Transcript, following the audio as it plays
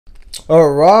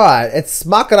Alright, it's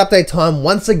market update time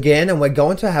once again, and we're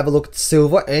going to have a look at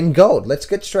silver and gold. Let's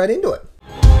get straight into it.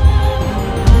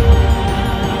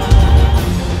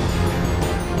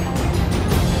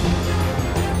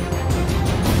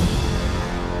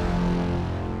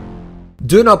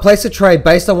 Do not place a trade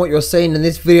based on what you're seeing in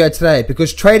this video today,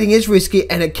 because trading is risky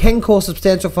and it can cause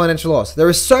substantial financial loss. There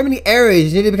are so many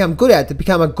areas you need to become good at to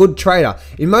become a good trader.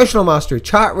 Emotional mastery,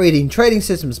 chart reading, trading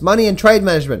systems, money and trade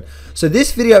management. So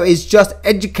this video is just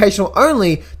educational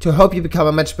only to help you become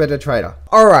a much better trader.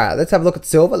 Alright, let's have a look at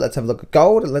silver, let's have a look at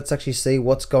gold, and let's actually see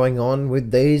what's going on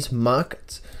with these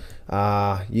markets.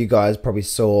 You guys probably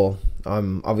saw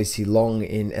I'm obviously long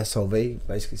in SILJ,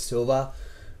 basically silver.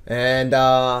 And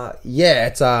yeah,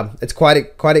 it's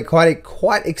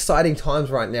quite exciting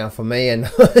times right now for me, and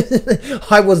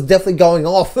I was definitely going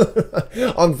off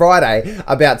on Friday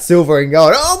about silver and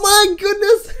gold. Oh my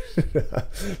goodness!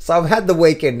 So I've had the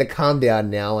weekend to calm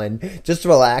down now and just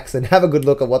relax and have a good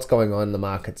look at what's going on in the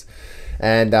markets.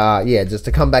 And yeah, just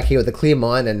to come back here with a clear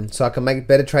mind, and so I can make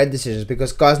better trade decisions.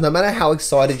 Because guys, no matter how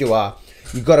excited you are,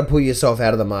 you've got to pull yourself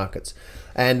out of the markets.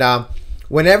 And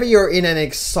whenever you're in an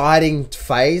exciting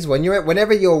phase,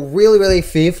 whenever you're really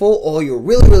fearful, or you're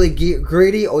really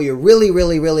greedy, or you're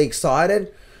really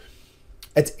excited,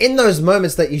 it's in those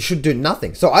moments that you should do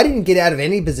nothing. So I didn't get out of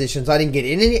any positions. I didn't get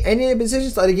in any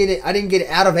positions. I didn't get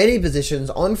out of any positions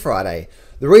on Friday.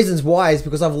 The reasons why is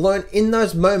because I've learned in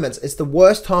those moments it's the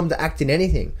worst time to act in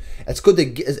anything. It's good to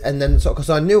get, and then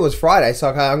because I knew it was Friday, so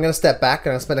okay, I'm going to step back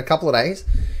and I'll spend a couple of days,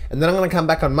 and then I'm going to come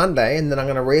back on Monday, and then I'm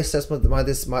going to reassess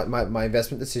my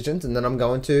investment decisions, and then I'm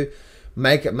going to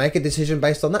make a decision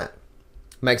based on that.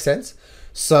 Makes sense?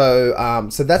 So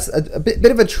so that's a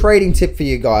bit of a trading tip for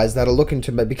you guys that are looking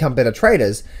to become better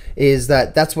traders, is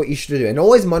that's what you should do. And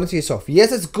always monitor yourself.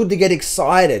 Yes, it's good to get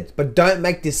excited, but don't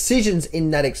make decisions in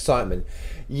that excitement.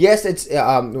 Yes, it's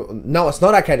no, it's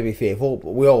not okay to be fearful.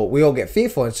 We all get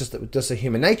fearful. It's just a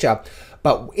human nature.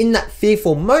 But in that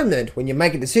fearful moment, when you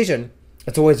make a decision,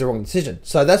 it's always the wrong decision.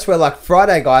 So that's where, like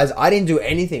Friday, guys, I didn't do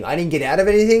anything. I didn't get out of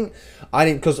anything.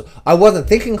 Because I wasn't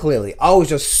thinking clearly. I was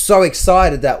just so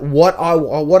excited that what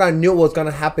I knew was going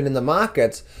to happen in the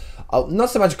markets, not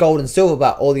so much gold and silver,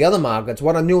 but all the other markets.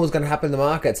 What I knew was going to happen in the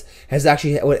markets is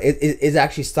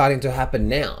actually starting to happen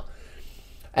now.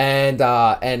 And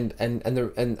I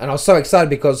was so excited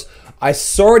because I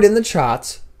saw it in the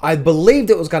charts. I believed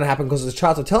it was going to happen because the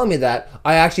charts were telling me that.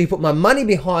 I actually put my money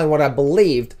behind what I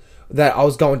believed that I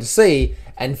was going to see,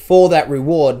 and for that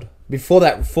reward, for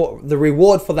the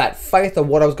reward for that faith of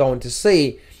what I was going to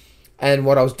see and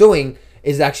what I was doing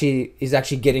is actually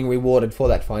getting rewarded for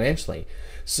that financially.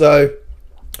 So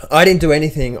I didn't do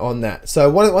anything on that. So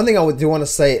one thing I do want to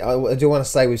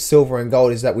say with silver and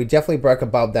gold is that we definitely broke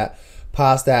above that,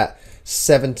 past that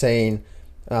 17.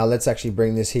 Let's actually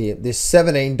bring this here. This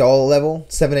 $17 level,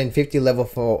 $17.50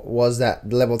 level was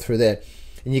that level through there,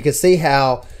 and you can see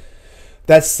how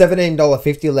that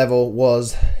 $17.50 level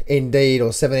was indeed,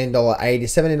 or $17.80,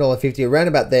 $17.50, around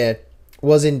about there,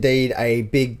 was indeed a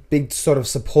big sort of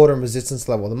support and resistance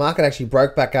level. The market actually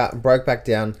broke back up and broke back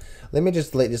down. Let me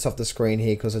just delete this off the screen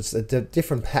here because it's a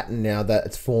different pattern now that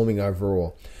it's forming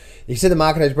overall. You see the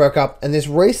market has broke up, and this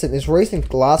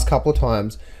recent last couple of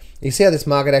times, you see how this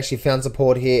market actually found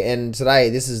support here, and today,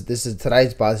 this is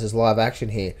today's buy, this is live action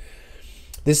here.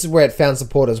 This is where it found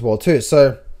support as well too.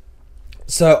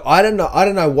 So I don't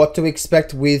know what to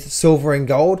expect with silver and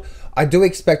gold. I do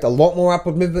expect a lot more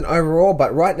upward movement overall,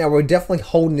 but right now we're definitely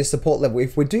holding this support level.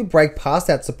 If we do break past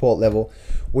that support level,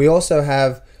 we also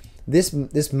have this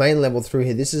main level through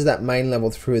here. This is that main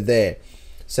level through there.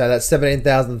 So that's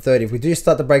 17,030. If we do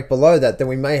start to break below that, then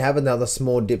we may have another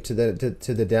small dip to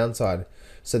the downside.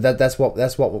 So that's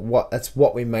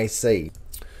what we may see.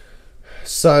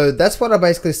 So that's what I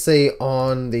basically see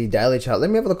on the daily chart.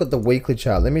 Let me have a look at the weekly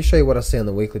chart. Let me show you what I see on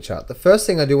the weekly chart. The first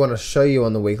thing I do want to show you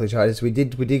on the weekly chart is we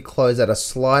did close at a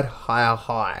slight higher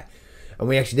high, and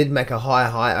we actually did make a higher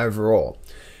high overall.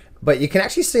 But you can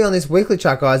actually see on this weekly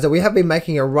chart, guys, that we have been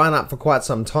making a run up for quite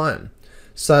some time.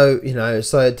 So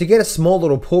so to get a small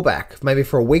little pullback, maybe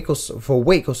for a week or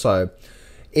so,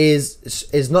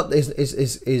 is not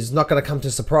going to come to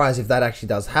surprise if that actually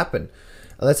does happen.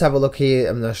 Let's have a look here.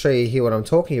 I'm going to show you here what I'm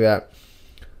talking about.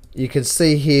 You can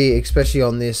see here, especially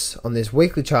on this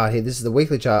weekly chart here. This is the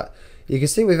weekly chart. You can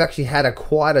see we've actually had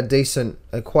quite a decent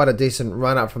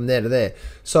run up from there to there.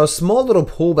 So a small little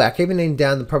pullback, even in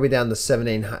probably down to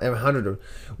 1700,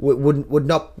 would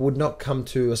not come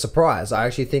to a surprise. I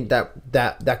actually think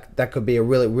that could be a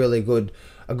really good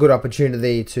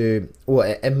opportunity to, or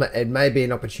it may be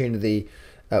an opportunity.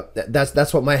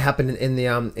 That's what may happen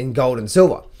in gold and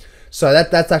silver. So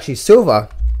that's actually silver.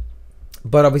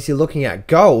 But obviously looking at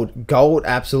gold, gold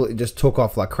absolutely just took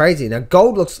off like crazy. Now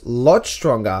gold looks a lot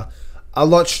stronger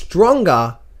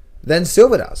than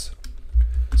silver does.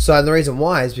 So the reason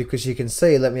why is because you can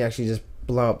see, let me actually just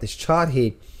blow up this chart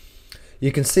here.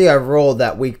 You can see overall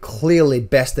that we clearly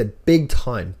bested big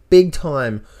time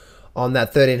on that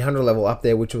 1300 level up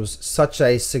there, which was such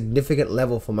a significant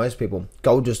level for most people.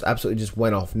 Gold just absolutely just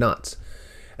went off nuts.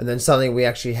 And then suddenly we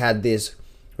actually had this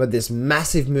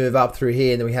massive move up through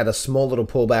here, and then we had a small little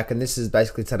pullback, and this is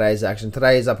basically today's action.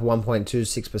 Today is up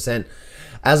 1.26%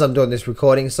 as I'm doing this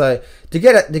recording. So to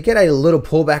get a little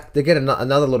pullback, to get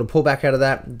another little pullback out of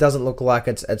that, doesn't look like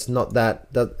it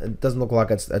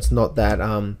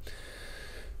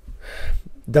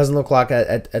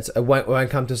won't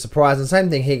come to surprise. And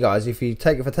same thing here, guys. If I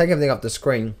take everything off the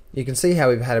screen, you can see how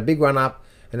we've had a big run up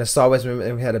and a sideways movement,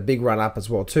 and we had a big run up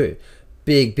as well too.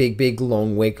 Big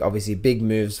long week, obviously big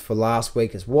moves for last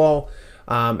week as well,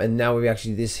 and now we've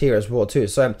actually this here as well too.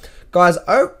 So guys,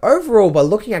 overall, by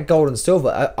looking at gold and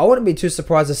silver, I wouldn't be too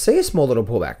surprised to see a small little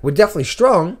pullback. We're definitely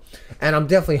strong, and I'm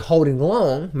definitely holding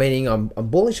long, meaning I'm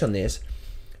bullish on this.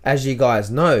 As you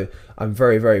guys know, I'm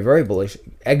very bullish.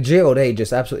 GLD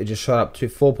just absolutely just shot up to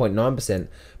 4.9%,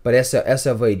 but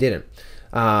SLV didn't.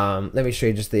 Let me show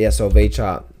you just the SLV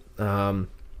chart.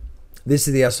 This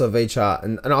is the SLV chart,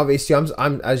 and obviously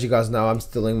I'm as you guys know, I'm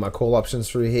still in my call options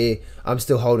through here. I'm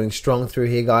still holding strong through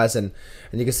here, guys, and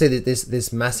you can see that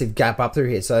this massive gap up through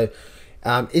here. So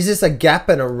is this a gap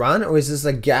and a run, or is this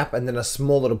a gap and then a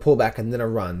small little pullback and then a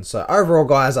run? So overall,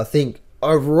 guys, I think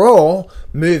overall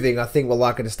moving, I think we're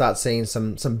likely to start seeing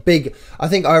some big. I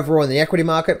think overall in the equity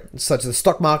market, such as the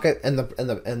stock market and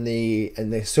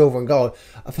the silver and gold,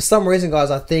 for some reason,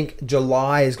 guys, I think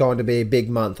July is going to be a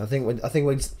big month. I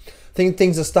think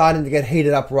things are starting to get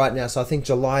heated up right now, so I think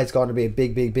July is going to be a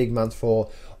big month for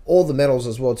all the metals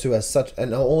as well too, as such,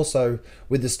 and also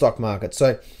with the stock market.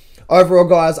 So overall,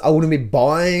 guys, I wouldn't be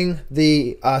buying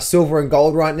the silver and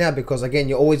gold right now, because again,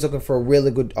 you're always looking for a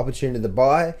really good opportunity to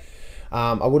buy.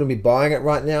 I wouldn't be buying it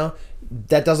right now.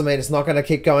 That doesn't mean it's not going to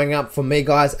keep going up for me,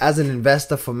 guys. As an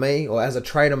investor, for me, or as a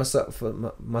trader myself,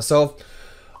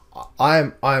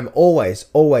 I'm always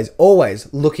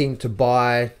looking to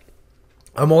buy.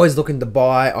 I'm always looking to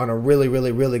buy on a really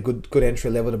good entry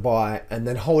level to buy, and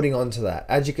then holding on to that.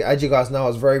 As you guys know, I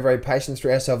was very patient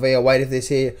through SLV. I waited for this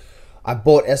here. I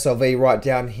bought SLV right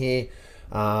down here,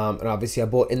 and obviously I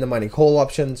bought in the money call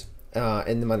options,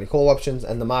 and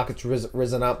the market's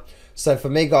risen up. So for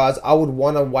me, guys, I would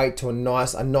want to wait to a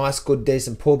nice, good,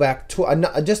 decent pullback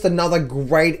to just another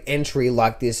great entry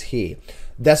like this here.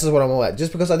 This is what I'm all at.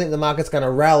 Just because I think the market's going to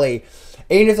rally,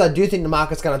 even if I do think the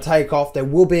market's going to take off, there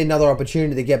will be another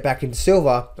opportunity to get back into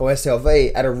silver or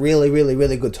SLV at a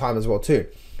really good time as well too.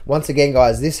 Once again,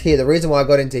 guys, this here, the reason why I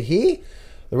got into here,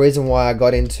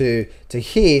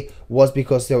 was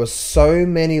because there were so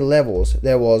many levels.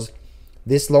 There was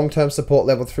this long-term support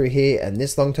level through here and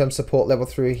this long-term support level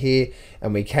through here,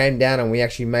 and we came down and we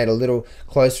actually made a little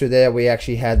close through there. We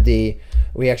actually had the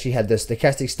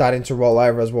stochastic starting to roll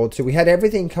over as well too. We had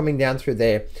everything coming down through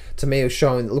there. To me, it was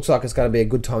showing it looks like it's going to be a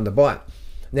good time to buy.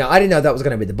 Now, I didn't know that was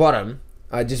going to be the bottom.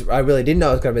 I really didn't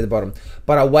know it was going to be the bottom,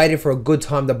 but I waited for a good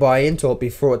time to buy into it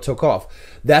before it took off.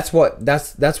 That's what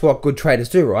good traders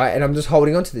do, right? And I'm just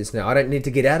holding on to this now. I don't need to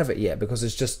get out of it yet, because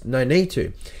there's just no need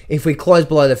to. If we close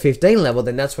below the 15 level,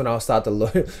 then that's when I'll start to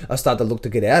look to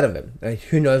get out of it. And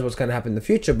who knows what's going to happen in the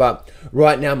future? But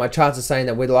right now, my charts are saying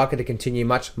that we're likely to continue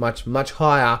much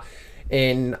higher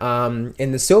in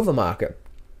the silver market.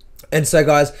 And so,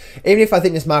 guys, even if I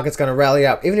think this market's going to rally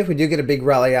up, even if we do get a big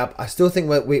rally up, I still think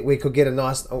we could get a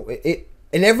nice.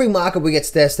 In every market, we get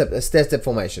stair step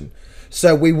formation.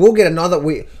 So we will get another.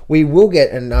 We will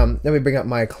get, and let me bring up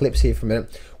my clips here for a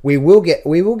minute. We will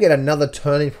get another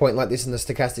turning point like this in the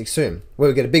stochastic soon, where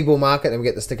we get a big bull market and we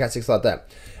get the stochastics like that,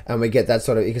 and we get that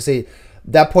sort of. You can see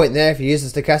that point there. If you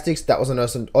use the stochastics, that was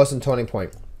an awesome turning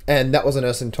point. And that was an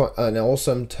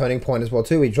awesome turning point as well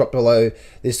too. We dropped below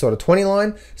this sort of 20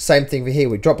 line. Same thing for here.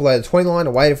 We dropped below the 20 line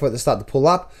and waited for it to start to pull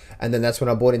up. And then that's when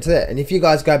I bought into that. And if you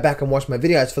guys go back and watch my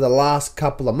videos for the last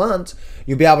couple of months,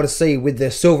 you'll be able to see with the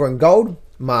silver and gold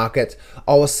market,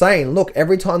 I was saying, look,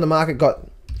 every time the market got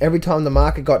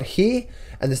here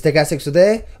and the stochastics were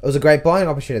there, it was a great buying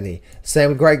opportunity. Same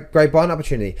with great buying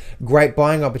opportunity.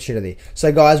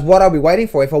 So guys, what I'll be waiting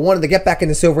for, if I wanted to get back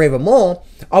into silver even more,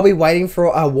 I'll be waiting for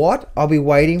a what? I'll be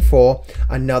waiting for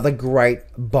another great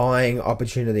buying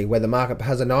opportunity where the market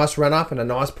has a nice run up and a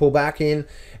nice pullback in,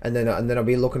 and then I'll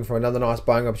be looking for another nice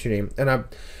buying opportunity. And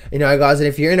guys, and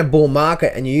if you're in a bull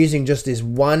market and you're using just this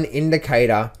one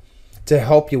indicator, to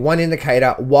help you, one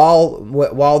indicator while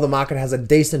the market has a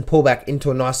decent pullback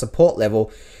into a nice support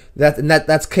level.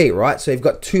 That's key, right? So you've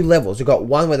got two levels. You've got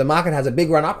one where the market has a big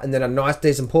run up and then a nice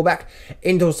decent pullback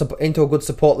into a good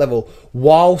support level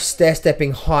while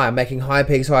stepping higher, making high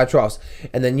peaks, high troughs,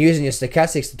 and then using your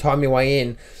stochastics to time your way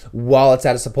in while it's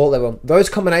at a support level. Those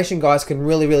combination, guys, can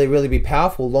really be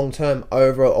powerful long term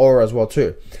over aura as well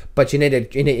too. But you need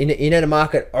a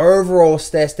market overall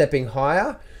stepping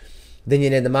higher. Then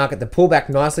you need the market to pull back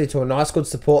nicely to a nice good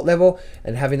support level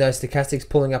and having those stochastics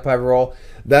pulling up overall.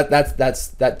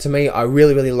 That to me, I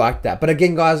really like that. But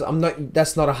again, guys,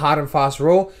 that's not a hard and fast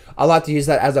rule. I like to use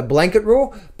that as a blanket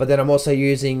rule, but then I'm also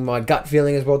using my gut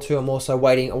feeling as well too. I'm also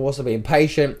waiting, I'm also being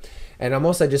patient, and I'm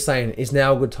also just saying, is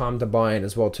now a good time to buy in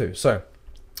as well too. So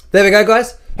there we go,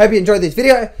 guys. Hope you enjoyed this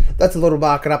video. That's a little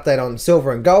market update on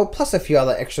silver and gold, plus a few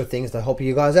other extra things to help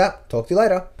you guys out. Talk to you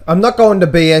later. I'm not going to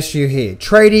BS you here.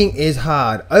 Trading is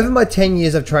hard. Over my 10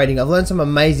 years of trading, I've learned some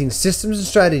amazing systems and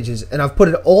strategies, and I've put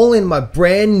it all in my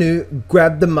brand new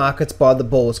Grab the Markets by the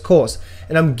Balls course,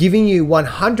 and I'm giving you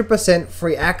 100%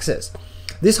 free access.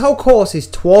 This whole course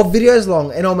is 12 videos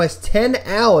long and almost 10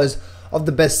 hours of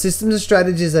the best systems and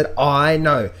strategies that I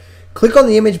know. Click on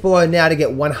the image below now to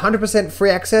get 100% free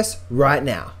access right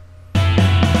now.